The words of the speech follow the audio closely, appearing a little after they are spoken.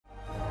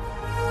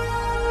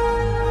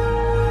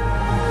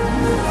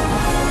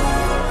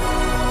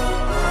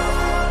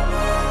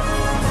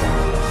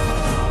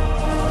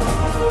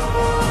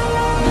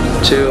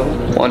2,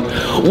 1.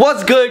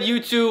 What's good,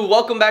 YouTube?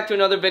 Welcome back to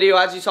another video.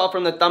 As you saw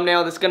from the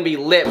thumbnail, this is gonna be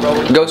lit,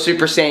 bro. Go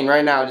Super Saiyan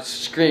right now.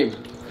 Just scream.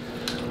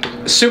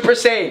 Super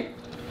Saiyan.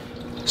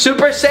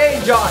 Super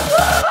Saiyan, John.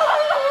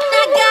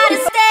 I gotta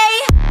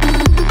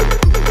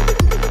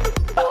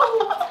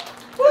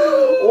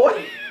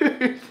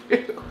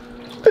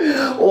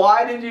stay.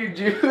 Why did you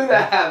do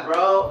that,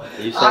 bro?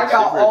 You said I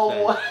got Super all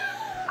Saiyan. one.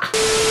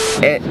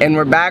 And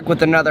we're back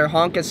with another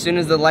honk as soon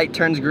as the light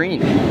turns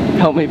green.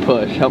 Help me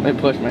push,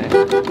 man.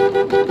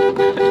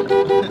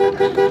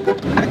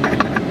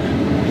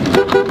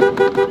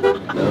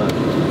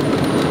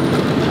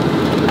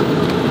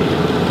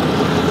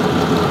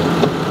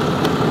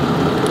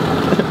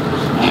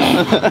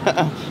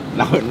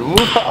 Now move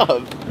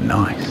up.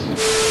 Nice.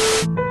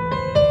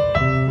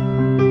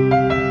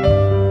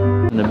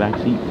 In the back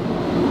seat.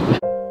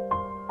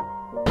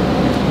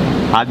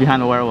 Hide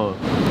behind the werewolf.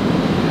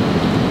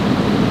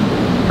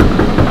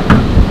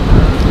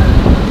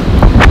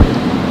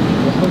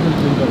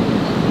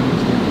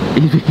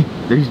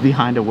 He's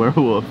behind a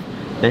werewolf.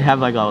 They have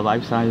like a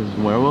life-size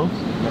werewolf.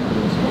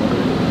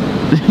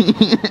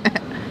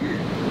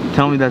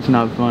 Tell me that's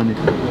not funny.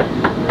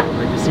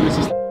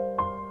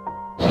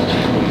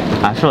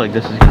 I feel like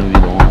this is gonna be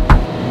the one.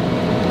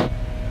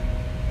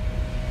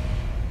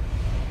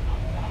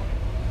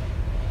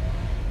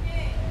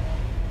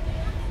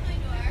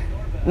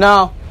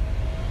 No.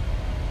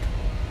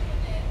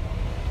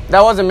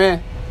 That wasn't me.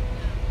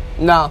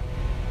 No.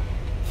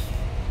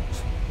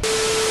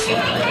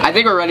 I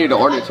think we're ready to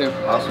order too.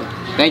 Awesome.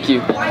 Thank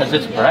you. Because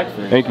it's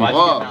breakfast. Thank you.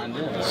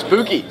 Whoa.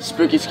 Spooky.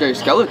 Spooky, scary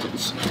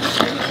skeletons.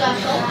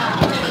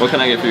 What can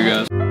I get for you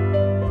guys?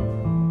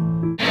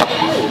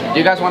 Do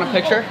you guys want a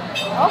picture?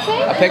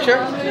 Okay. A picture?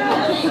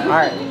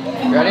 Alright.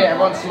 Ready?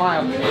 Everyone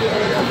smile.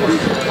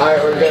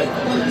 Alright, we're good.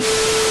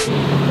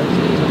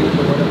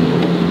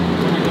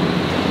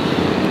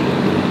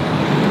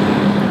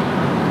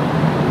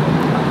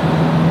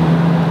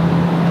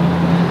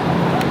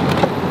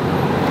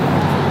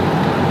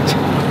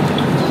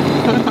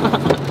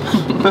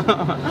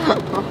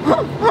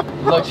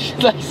 Look,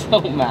 she's like so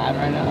mad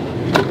right now.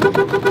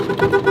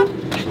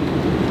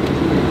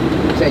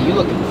 Say, you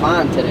looking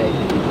fine today.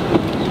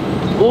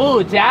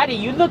 Ooh, Daddy,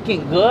 you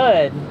looking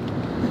good.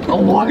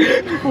 What?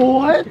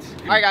 What?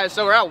 Alright guys,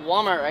 so we're at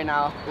Walmart right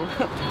now.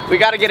 We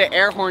gotta get an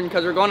air horn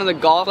because we're going to the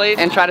golf place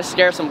and try to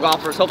scare some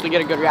golfers, hopefully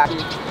get a good reaction.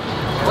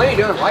 What are you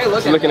doing? Why are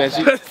you looking At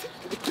you.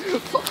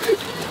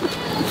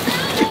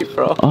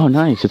 Bro. Oh,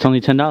 nice. It's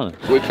only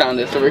 $10. We found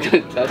this, so we're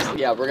gonna test.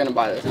 Yeah, we're gonna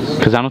buy this.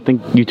 Because I don't think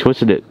you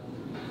twisted it.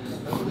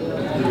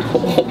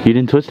 You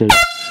didn't twist it.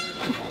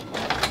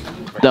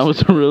 That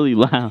was really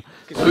loud.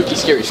 Spooky,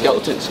 scary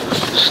skeletons.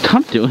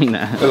 Stop doing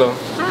that. Hello.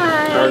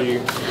 Hi. How are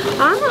you?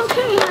 I'm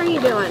okay. How are you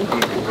doing?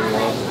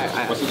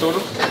 What's the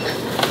total?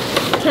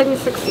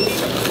 1060.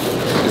 Is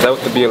that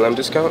with the BLM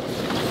discount?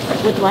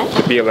 With what?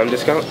 The BLM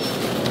discount?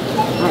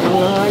 I don't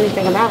know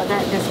anything about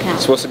that It's discount.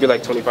 supposed to be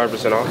like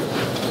 25% off.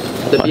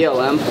 The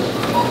BLM.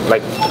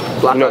 Like,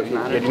 Black you know, Lives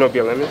Matter. yeah, do you know what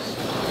BLM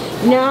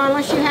is? No,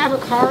 unless you have a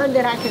card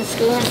that I can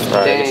scan. Alright,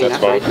 I Dang, guess that's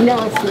that's fine. right. No,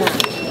 it's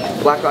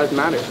not. Black Lives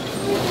Matter.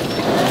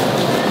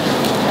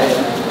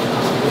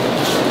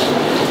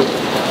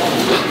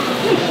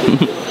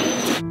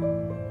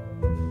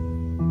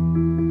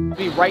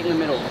 Be right in the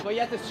middle. But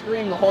you have to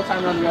scream the whole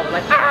time around the middle.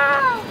 Like,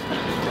 ah!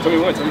 Tell me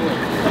what, tell me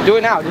what. Do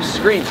it now, just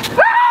scream.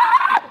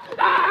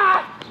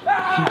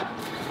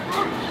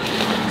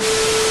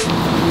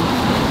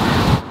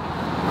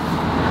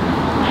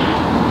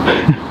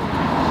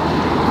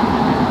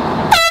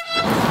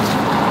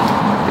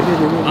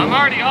 I'm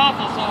already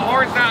awful, so a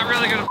horn's not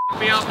really gonna f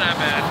me up that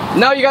bad.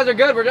 No, you guys are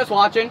good. We're just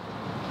watching.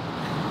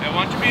 I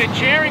want you to be a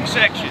cheering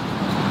section.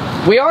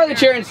 We are the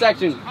cheering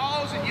section.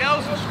 Calls and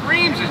yells and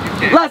screams as you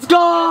can. Let's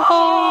go!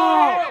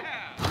 Yeah.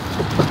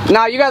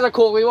 Nah, you guys are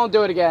cool. We won't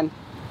do it again.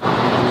 Don't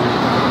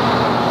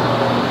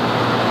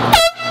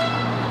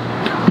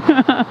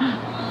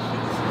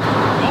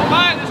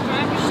lie this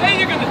time. You say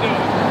you're gonna do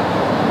it.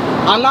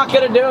 I'm not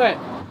gonna do it.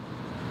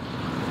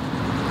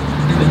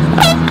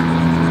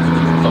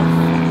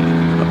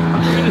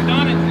 You could have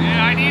done it.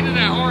 Yeah, I needed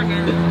that horn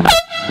there.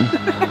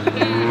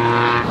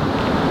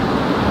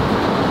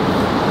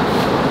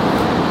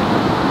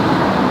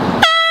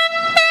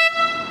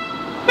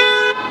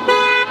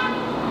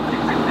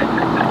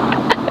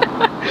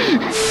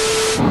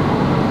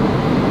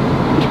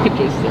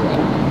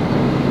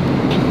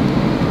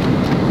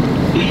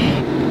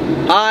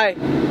 Hi.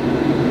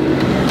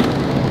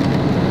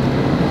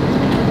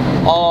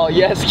 Oh,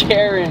 yes,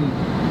 Karen.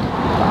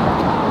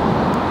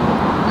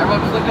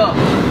 Everyone flick up.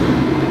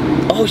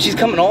 Oh, she's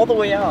coming all the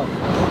way out.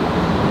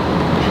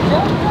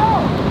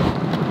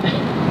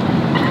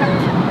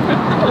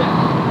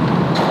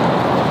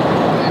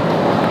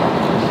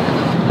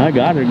 I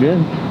got her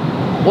good.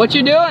 What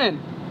you doing?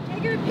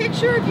 Taking a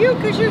picture of you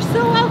because you're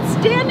so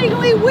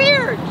outstandingly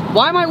weird.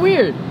 Why am I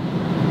weird? I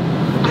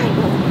don't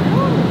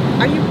know.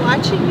 Are you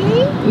watching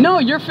me? No,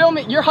 you're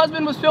filming. Your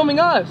husband was filming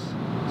us.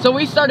 So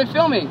we started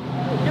filming.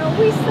 No,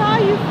 we saw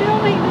you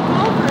filming the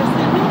golfers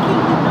and making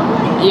the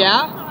noise.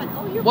 Yeah?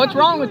 Oh, you're What's probably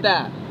wrong with doing-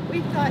 that?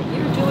 We thought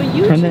you were doing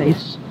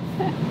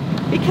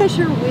YouTube. Because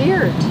you're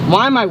weird.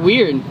 Why am I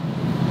weird?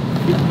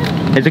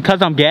 Is it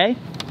because I'm gay?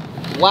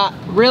 Wow,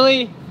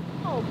 really?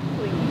 Oh,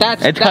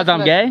 please. It's 'cause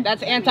I'm gay?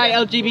 That's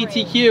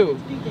anti-LGBTQ.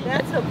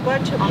 That's a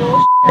bunch of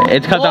bullshit.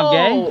 It's because I'm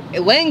gay?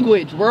 Whoa,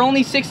 language, we're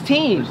only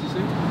 16.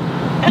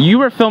 You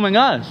were filming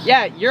us.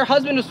 Yeah, your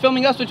husband was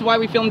filming us, which is why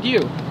we filmed you.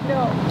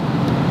 No.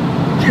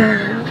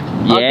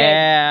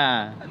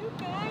 Yeah. You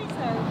guys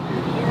are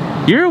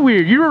weird. You're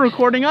weird. You were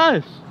recording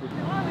us.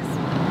 I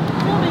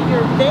was filming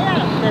your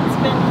van that's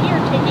been here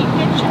taking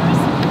pictures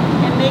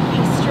and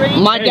making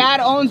strange... My dad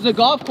owns the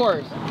golf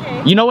course.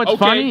 Okay. You know what's Okay.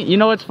 funny? You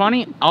know what's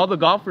funny? All the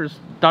golfers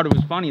thought it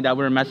was funny that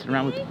we were messing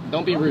around with.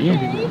 Don't be rude.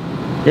 Okay.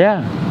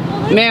 Yeah.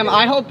 Well, that's Ma'am, good.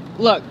 I hope,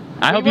 look.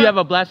 I hope you have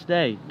a blessed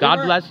day. God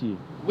were- bless you.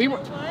 We You were,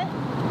 know what?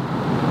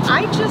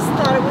 I just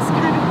thought it was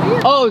kind of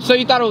weird. oh, so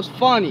you thought it was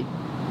funny.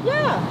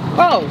 Yeah.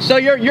 Oh, so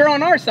you're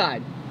on our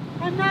side.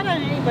 I'm not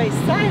on anybody's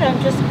side.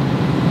 I'm just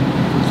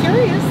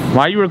curious.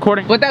 Why are you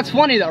recording? But that's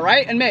funny though,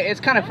 right? Admit, it's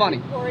kind of funny.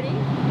 Recording.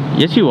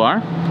 Yes, you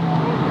are.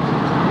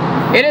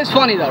 It is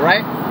funny though,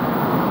 right?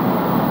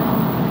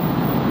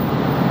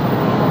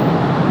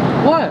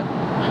 What?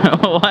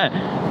 What? You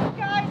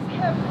guys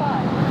have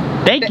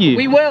fun. Thank you.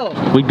 We will.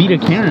 We beat a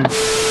Karen.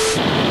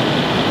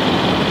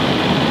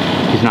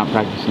 He's not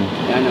practicing.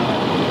 Yeah, I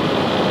know.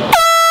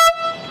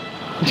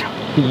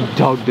 He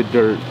dug the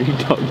dirt. He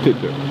dug the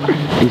dirt.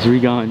 He's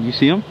re-gone. You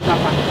see him? Not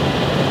fine.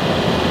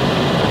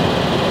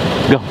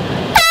 Go.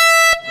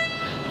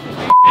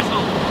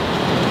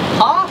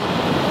 Huh?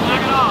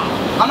 Knock it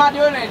off. I'm not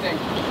doing anything.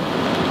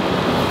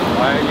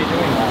 Why are you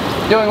doing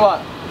that? Doing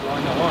what?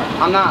 Blowing the horn.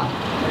 I'm not.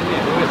 What do you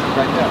mean? Who is it?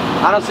 Right there.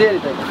 I don't see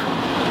anything.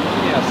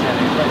 Yeah,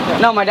 Sandy, he's right there.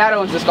 No, my dad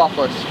owns this golf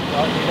course.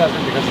 Well, he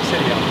doesn't because the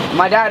city owns it.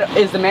 My dad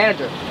is the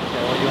manager. Okay,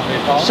 well, you want me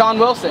to call? Sean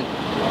Wilson. You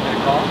want me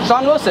to call?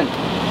 Sean Wilson.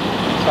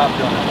 Stop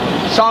doing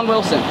that. Sean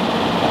Wilson.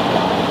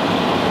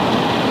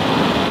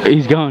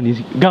 He's gone.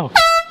 He's go.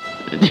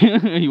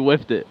 He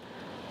whiffed it.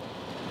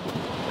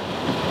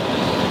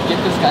 Get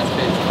this guy's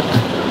face.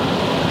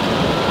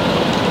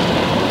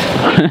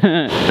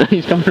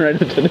 He's coming right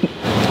up to the.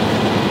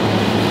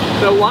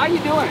 So why are you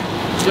doing it?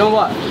 Doing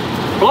what?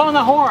 Blowing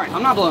the horn.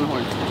 I'm not blowing the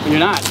horn. You're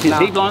not. Is No.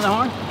 he blowing the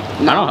horn?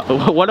 I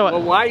don't. What do Well, I?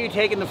 why are you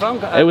taking the phone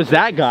call? It was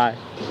that guy.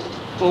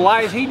 Well,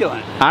 why is he doing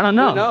it? I don't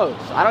Who know. knows?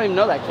 I don't even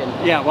know that kid.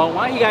 Yeah, well,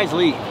 why do you guys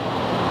leave?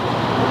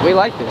 We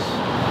like this.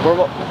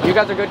 You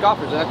guys are good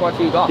golfers. I like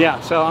watching you golf. Yeah,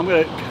 so I'm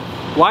gonna...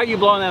 Why are you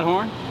blowing that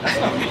horn?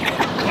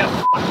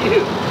 Yeah, fuck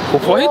you.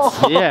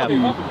 What? Yeah. You.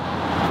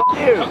 How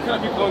can I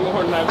be blowing the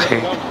horn and I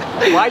really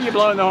don't? Why are you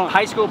blowing the horn?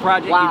 High school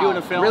project, Wow. you doing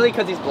a film? Really?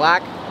 Because he's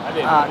black? I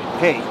didn't.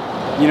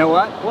 Hey, you know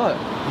what? What?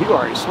 You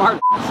are a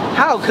smart.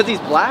 How? Because he's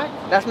black?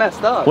 That's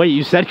messed up. Wait,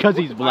 you said because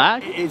he's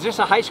black? Is this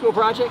a high school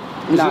project?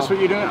 Is No. this what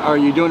you're doing? Are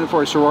you doing it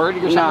for a sorority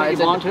or something No, that you it's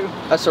belong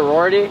to? a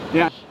sorority?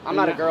 Yeah. I'm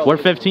not a girl. We're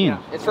either. 15. Yeah.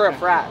 It's for a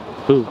frat.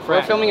 Who?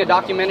 We're filming a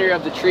documentary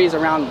of the trees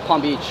around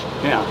Palm Beach.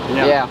 Yeah.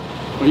 Yeah.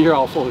 Well, you're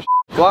all full of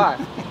Why?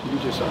 You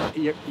just are.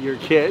 You're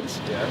kids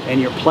and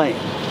you're playing.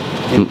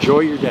 Enjoy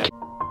your day.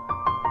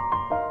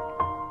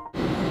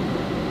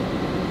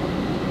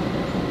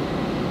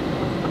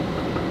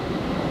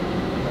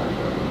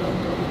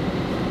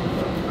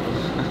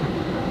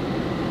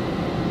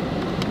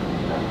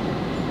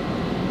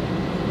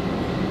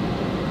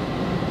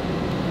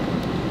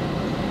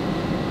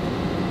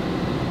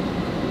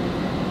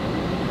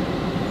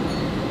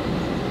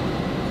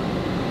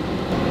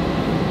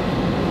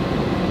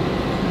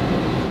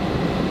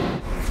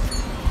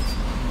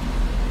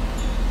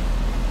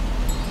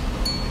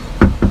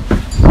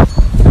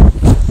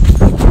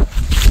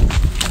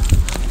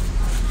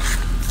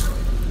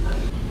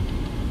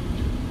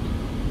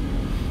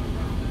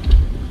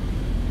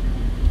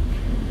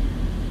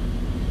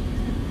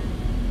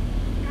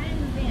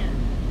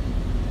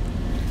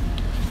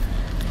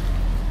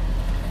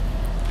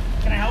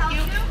 Can I help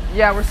you?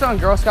 Yeah, we're selling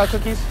Girl Scout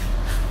cookies.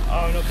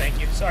 Oh, no thank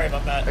you. Sorry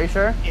about that. Are you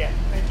sure? Yeah,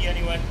 thank you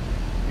anyway.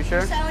 You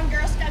sure? Selling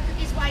Girl Scout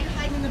cookies while you're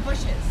hiding in the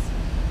bushes.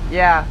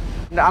 Yeah.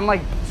 No, I'm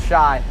like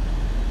shy.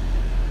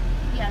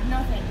 Yeah, no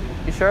thank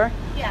you. You sure?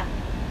 Yeah,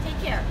 take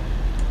care.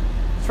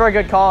 It's for a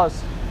good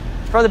cause.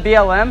 It's for the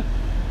BLM.